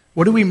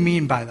 What do we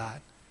mean by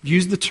that?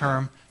 Use the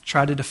term,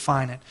 try to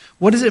define it.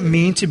 What does it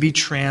mean to be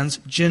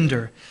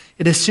transgender?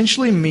 It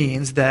essentially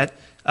means that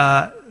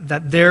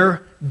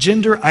their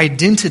gender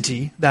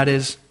identity, that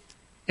is,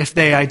 if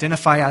they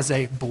identify as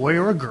a boy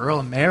or a girl,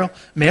 a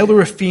male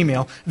or a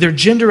female, their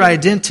gender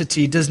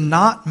identity does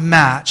not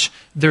match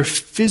their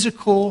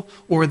physical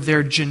or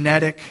their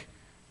genetic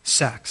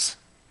sex.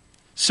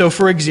 So,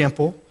 for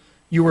example,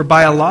 you were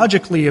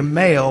biologically a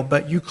male,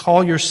 but you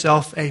call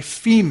yourself a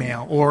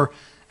female, or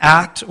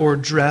act or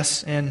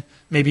dress in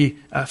maybe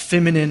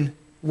feminine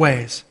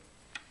ways.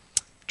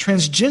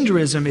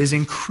 Transgenderism is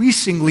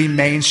increasingly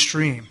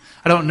mainstream.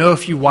 I don't know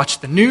if you watch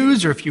the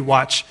news or if you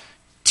watch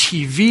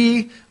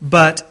TV,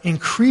 but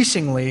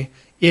increasingly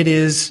it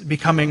is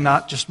becoming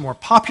not just more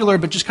popular,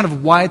 but just kind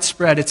of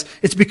widespread.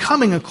 It's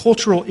becoming a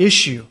cultural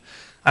issue.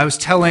 I was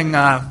telling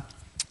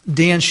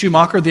Dan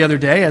Schumacher the other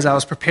day, as I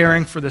was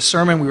preparing for the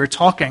sermon, we were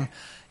talking,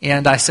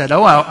 and I said,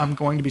 I'm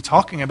going to be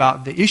talking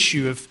about the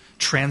issue of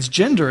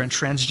transgender and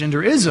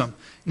transgenderism. And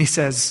he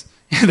says,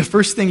 the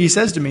first thing he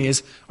says to me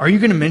is, "Are you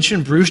going to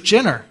mention Bruce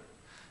Jenner?"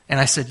 And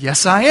I said,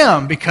 "Yes, I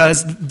am,"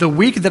 because the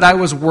week that I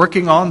was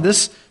working on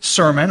this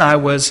sermon, I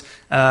was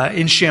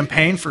in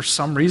Champaign for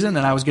some reason,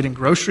 and I was getting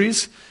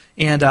groceries,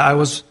 and I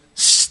was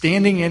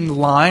standing in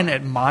line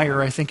at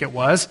Meijer, I think it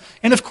was.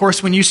 And of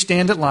course, when you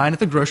stand in line at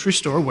the grocery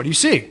store, what do you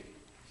see?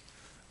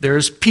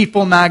 There's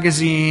People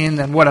magazine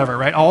and whatever,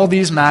 right? All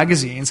these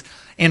magazines.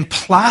 And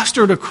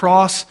plastered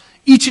across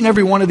each and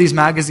every one of these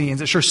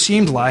magazines, it sure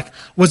seemed like,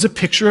 was a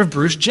picture of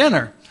Bruce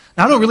Jenner.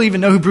 Now, I don't really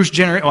even know who Bruce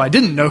Jenner is. Oh, I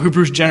didn't know who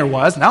Bruce Jenner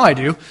was. Now I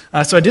do.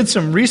 So I did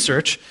some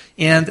research.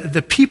 And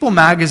the People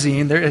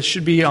magazine, there it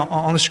should be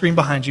on the screen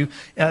behind you.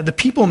 The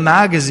People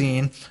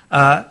magazine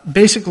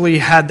basically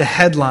had the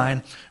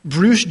headline,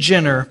 "Bruce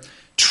Jenner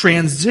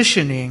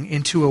transitioning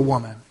into a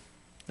woman."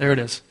 There it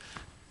is.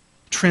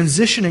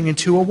 Transitioning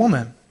into a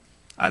woman.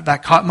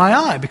 That caught my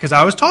eye because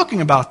I was talking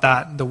about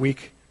that the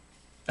week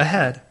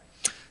ahead.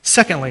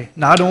 Secondly,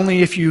 not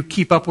only if you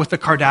keep up with the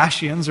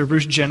Kardashians or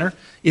Bruce Jenner,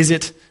 is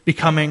it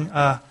becoming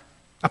a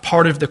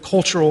part of the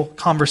cultural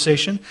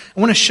conversation. I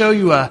want to show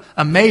you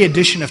a May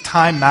edition of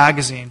Time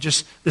magazine.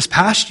 Just this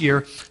past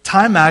year,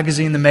 Time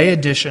magazine, the May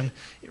edition,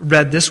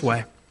 read this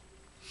way: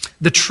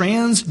 "The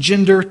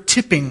transgender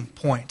tipping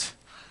point,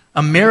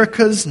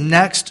 America's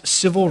next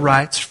civil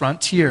rights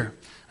frontier."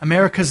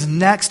 America's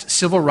next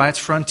civil rights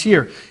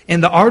frontier.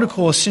 And the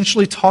article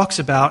essentially talks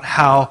about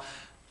how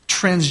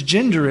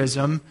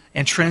transgenderism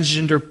and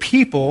transgender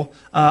people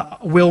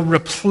will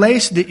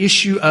replace the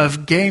issue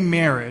of gay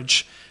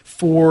marriage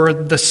for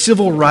the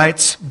civil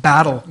rights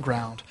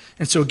battleground.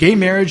 And so gay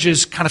marriage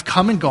is kind of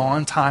come and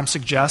gone, time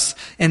suggests,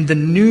 and the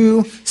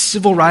new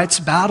civil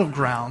rights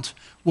battleground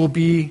will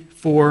be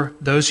for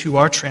those who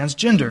are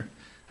transgender.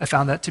 I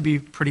found that to be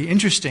pretty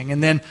interesting.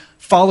 And then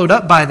followed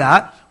up by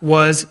that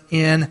was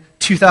in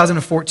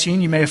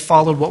 2014, you may have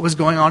followed what was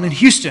going on in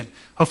Houston.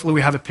 Hopefully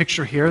we have a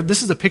picture here.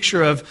 This is a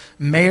picture of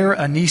Mayor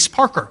Annise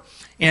Parker.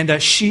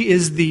 And she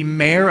is the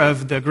mayor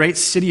of the great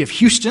city of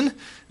Houston,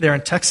 there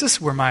in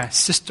Texas, where my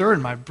sister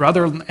and my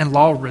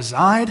brother-in-law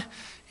reside,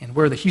 and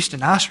where the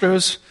Houston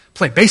Astros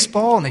play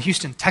baseball and the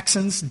Houston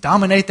Texans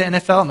dominate the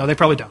NFL. No, they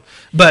probably don't.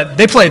 But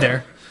they play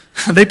there.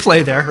 They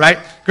play there, right?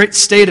 Great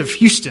state of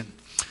Houston.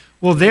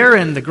 Well, there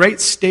in the great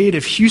state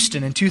of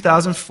Houston in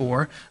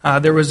 2004,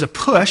 there was a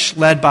push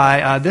led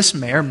by this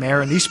mayor,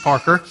 Mayor Annise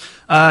Parker.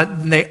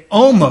 They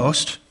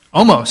almost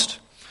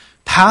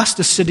passed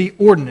a city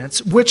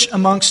ordinance, which,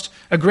 amongst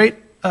a great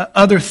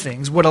other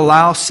things, would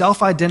allow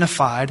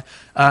self-identified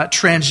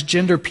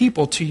transgender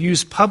people to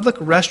use public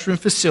restroom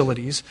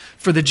facilities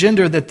for the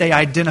gender that they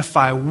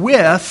identify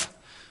with,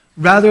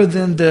 rather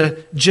than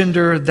the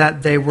gender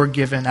that they were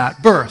given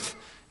at birth.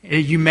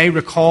 You may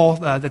recall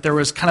that there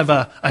was kind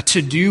of a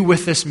to-do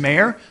with this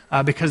mayor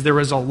because there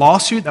was a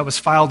lawsuit that was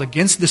filed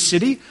against the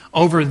city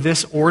over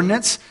this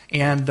ordinance,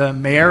 and the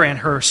mayor and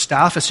her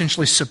staff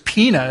essentially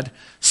subpoenaed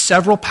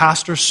several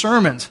pastors'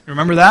 sermons.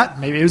 Remember that?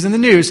 Maybe it was in the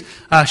news.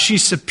 She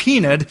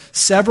subpoenaed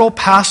several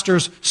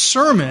pastors'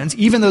 sermons,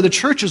 even though the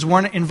churches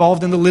weren't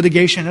involved in the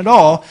litigation at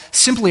all,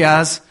 simply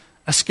as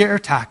a scare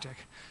tactic.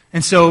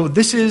 And so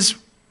this is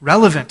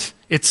relevant.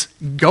 It's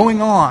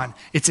going on.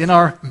 It's in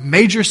our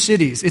major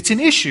cities. It's an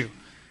issue.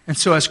 And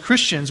so as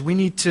Christians, we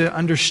need to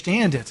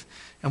understand it,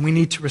 and we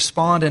need to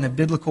respond in a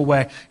biblical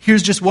way.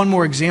 Here's just one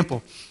more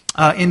example.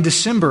 In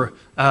December,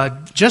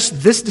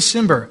 just this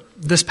December,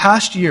 this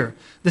past year,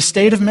 the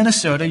state of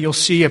Minnesota, you'll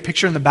see a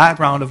picture in the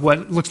background of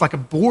what looks like a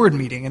board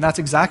meeting, and that's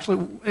exactly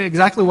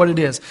what it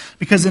is.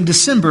 Because in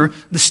December,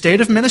 the state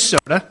of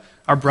Minnesota,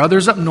 our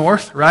brothers up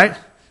north, right?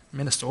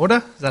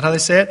 Minnesota, is that how they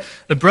say it?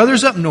 The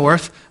brothers up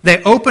north,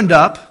 they opened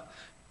up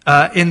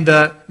in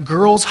the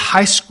girls'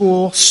 high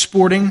school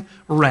sporting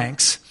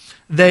ranks.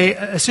 They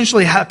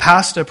essentially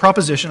passed a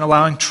proposition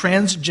allowing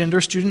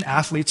transgender student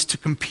athletes to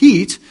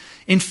compete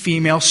in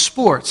female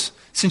sports.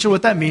 Essentially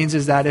what that means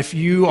is that if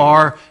you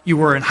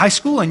were in high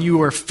school and you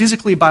were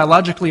physically,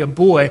 biologically a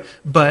boy,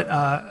 but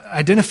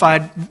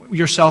identified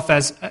yourself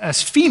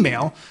as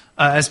female,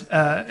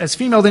 as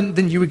female,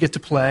 then you would get to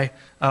play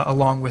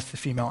along with the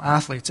female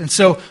athletes. And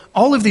so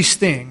all of these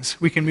things,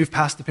 we can move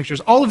past the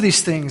pictures, all of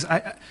these things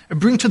I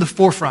bring to the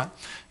forefront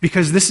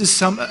because this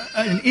is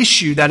an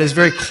issue that is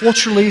very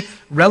culturally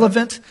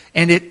relevant,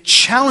 and it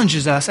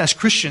challenges us as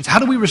Christians. How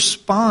do we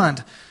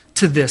respond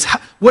to this?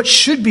 What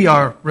should be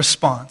our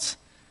response?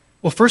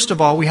 Well, first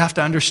of all, we have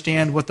to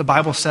understand what the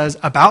Bible says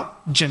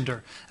about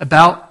gender,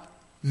 about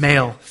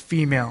male,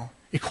 female,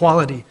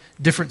 equality,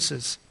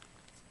 differences.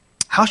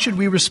 How should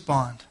we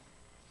respond?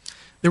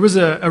 There was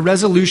a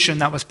resolution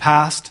that was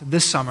passed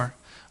this summer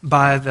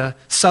by the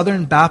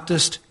Southern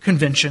Baptist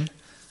Convention.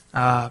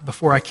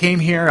 Before I came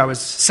here, I was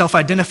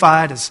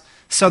self-identified as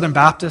Southern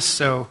Baptist,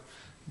 so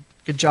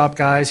good job,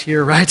 guys,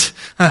 here, right?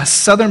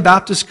 Southern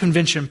Baptist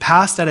Convention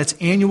passed at its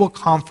annual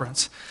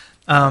conference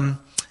an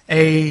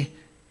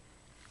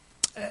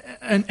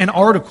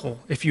article,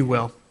 if you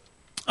will,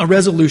 a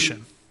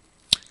resolution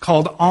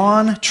called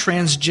On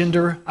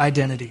Transgender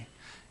Identity.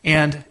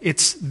 And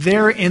it's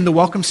there in the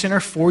Welcome Center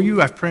for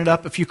you. I've printed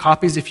up a few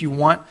copies if you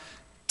want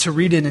to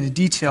read it in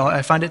detail.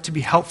 I find it to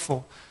be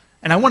helpful.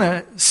 And I want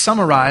to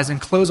summarize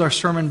and close our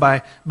sermon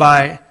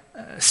by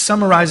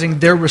summarizing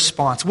their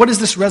response. What does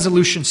this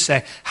resolution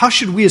say? How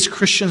should we as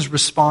Christians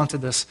respond to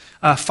this?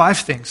 5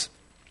 things.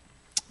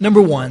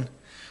 Number 1,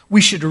 we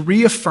should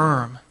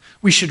reaffirm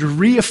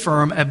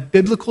a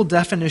biblical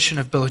definition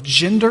of both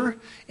gender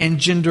and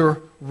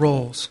gender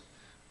roles.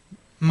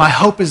 My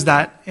hope is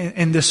that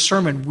in this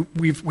sermon,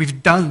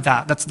 we've done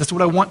that. That's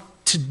what I want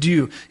to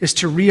do, is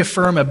to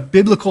reaffirm a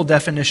biblical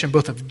definition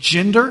both of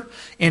gender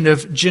and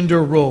of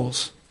gender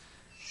roles.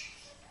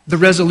 The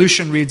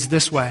resolution reads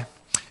this way: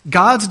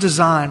 God's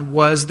design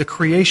was the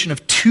creation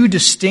of 2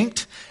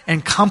 distinct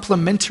and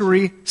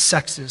complementary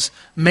sexes,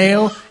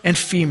 male and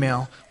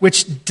female,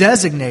 which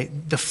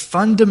designate the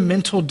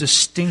fundamental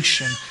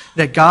distinction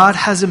that God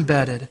has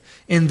embedded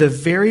in the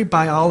very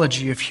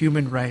biology of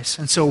human race.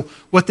 And so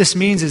what this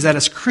means is that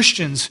as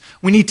Christians,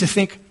 we need to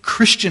think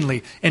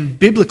Christianly and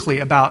biblically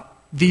about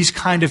these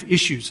kind of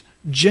issues,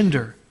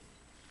 gender.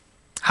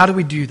 How do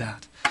we do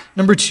that?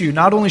 Number 2,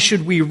 not only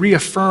should we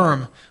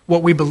reaffirm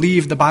what we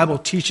believe the Bible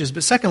teaches,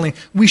 but secondly,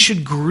 we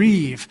should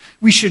grieve.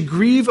 We should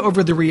grieve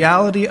over the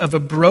reality of a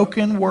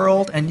broken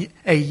world and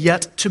a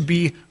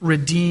yet-to-be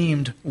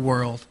redeemed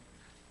world.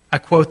 I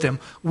quote them,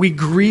 "We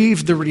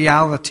grieve the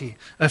reality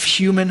of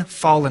human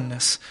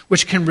fallenness,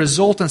 which can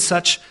result in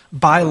such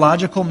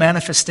biological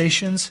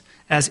manifestations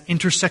as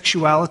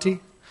intersexuality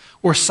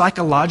or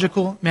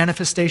psychological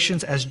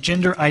manifestations as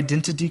gender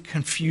identity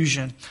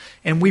confusion.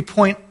 And we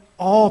point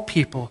all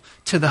people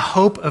to the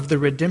hope of the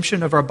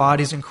redemption of our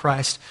bodies in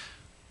Christ."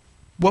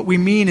 What we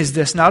mean is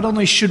this: not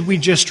only should we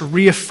just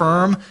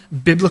reaffirm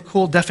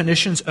biblical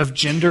definitions of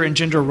gender and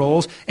gender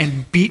roles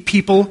and beat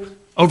people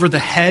over the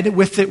head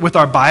with it with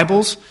our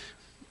Bibles,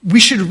 we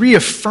should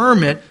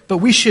reaffirm it, but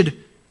we should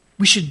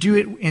do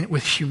it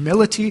with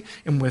humility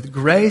and with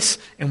grace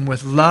and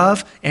with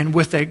love and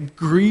with a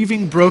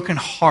grieving, broken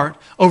heart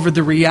over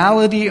the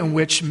reality in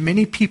which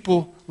many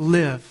people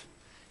live.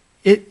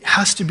 It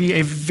has to be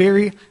a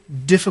very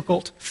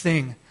difficult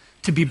thing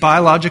to be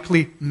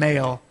biologically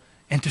male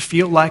and to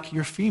feel like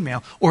you're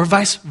female, or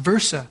vice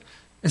versa.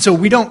 And so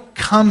we don't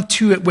come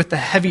to it with a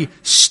heavy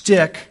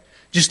stick,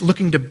 just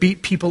looking to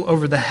beat people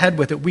over the head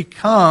with it. We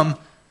come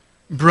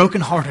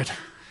brokenhearted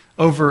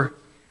over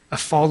a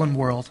fallen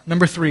world.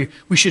 Number 3,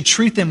 we should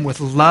treat them with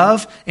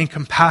love and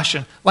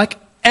compassion, like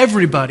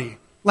everybody,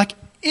 like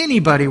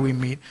anybody we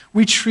meet.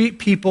 We treat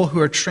people who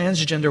are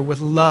transgender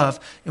with love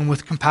and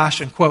with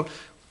compassion. Quote,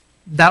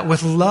 that we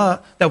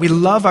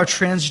love our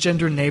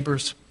transgender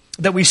neighbors,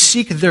 that we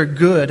seek their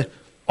good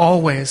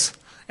always,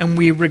 and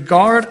we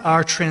regard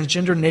our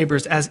transgender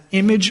neighbors as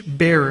image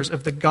bearers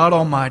of the God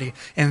Almighty,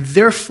 and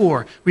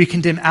therefore we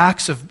condemn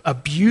acts of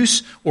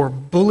abuse or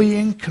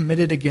bullying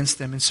committed against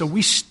them. And so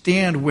we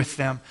stand with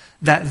them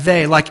that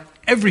they, like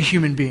every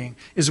human being,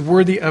 is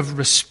worthy of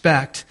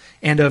respect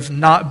and of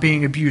not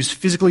being abused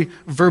physically,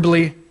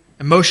 verbally,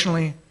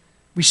 emotionally.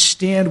 We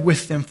stand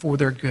with them for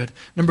their good.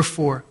 Number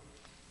 4,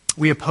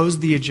 we oppose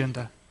the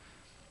agenda.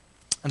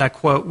 And I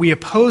quote, "We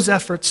oppose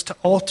efforts to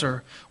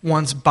alter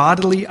one's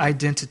bodily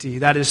identity,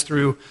 that is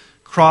through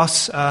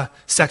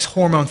cross-sex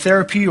hormone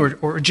therapy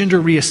or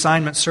gender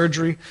reassignment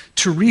surgery,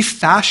 to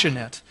refashion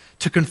it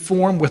to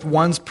conform with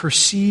one's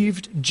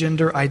perceived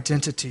gender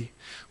identity.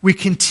 We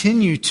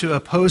continue to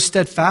oppose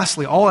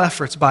steadfastly all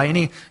efforts by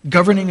any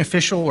governing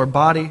official or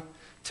body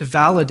to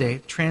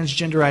validate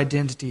transgender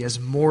identity as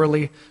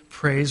morally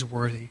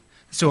praiseworthy."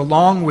 So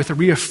along with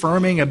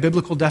reaffirming a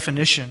biblical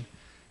definition,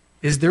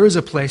 there is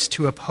a place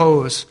to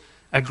oppose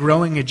a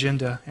growing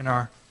agenda in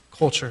our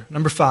culture.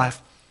 Number 5,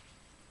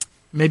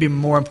 maybe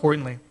more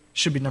importantly,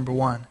 should be number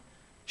 1,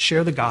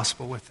 share the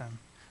gospel with them.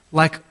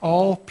 Like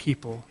all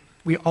people,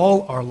 we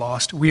all are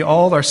lost. We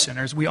all are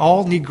sinners. We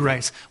all need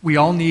grace. We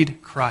all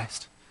need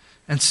Christ.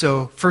 And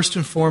so, first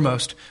and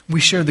foremost,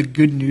 we share the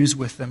good news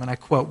with them. And I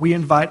quote, "We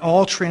invite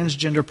all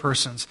transgender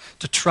persons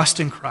to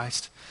trust in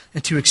Christ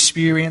and to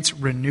experience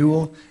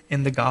renewal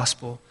in the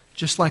gospel,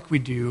 just like we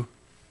do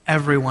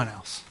everyone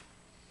else."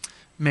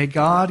 May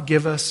God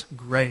give us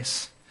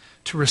grace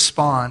to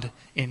respond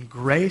in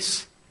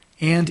grace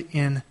and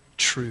in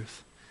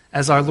truth,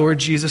 as our Lord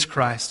Jesus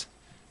Christ,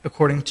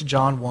 according to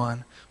John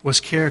 1,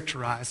 was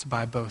characterized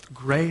by both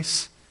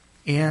grace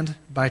and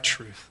by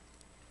truth.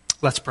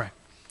 Let's pray.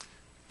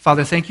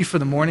 Father, thank you for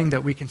the morning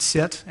that we can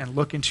sit and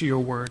look into your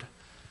word.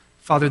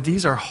 Father,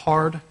 these are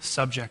hard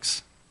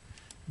subjects,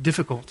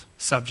 difficult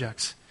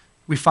subjects.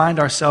 We find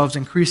ourselves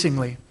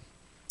increasingly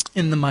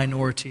in the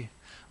minority.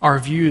 Our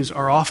views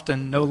are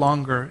often no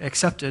longer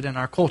accepted in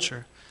our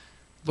culture.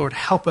 Lord,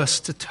 help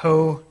us to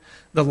toe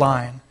the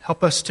line.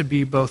 Help us to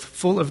be both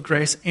full of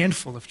grace and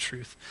full of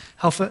truth.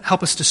 Help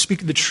us to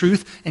speak the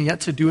truth and yet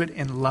to do it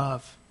in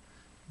love.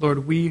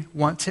 Lord, we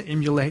want to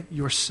emulate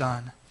your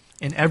Son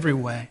in every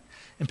way,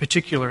 in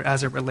particular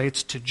as it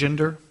relates to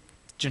gender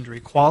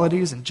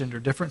equalities and gender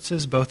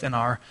differences, both in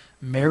our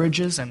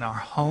marriages and our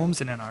homes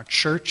and in our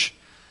church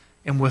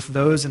and with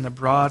those in the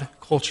broad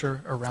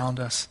culture around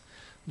us.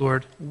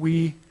 Lord,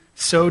 we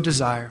so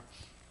desire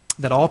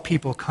that all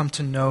people come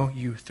to know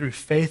you through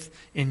faith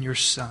in your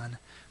Son.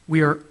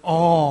 We are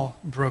all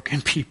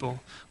broken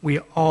people. We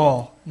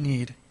all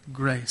need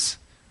grace.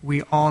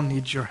 We all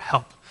need your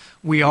help.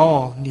 We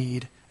all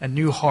need a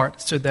new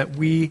heart so that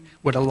we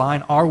would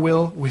align our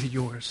will with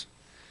yours.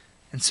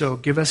 And so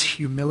give us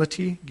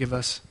humility, give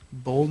us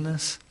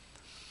boldness,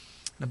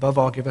 and above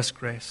all, give us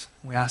grace.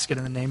 We ask it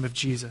in the name of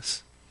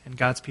Jesus. And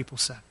God's people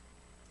said,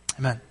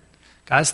 amen. Guys,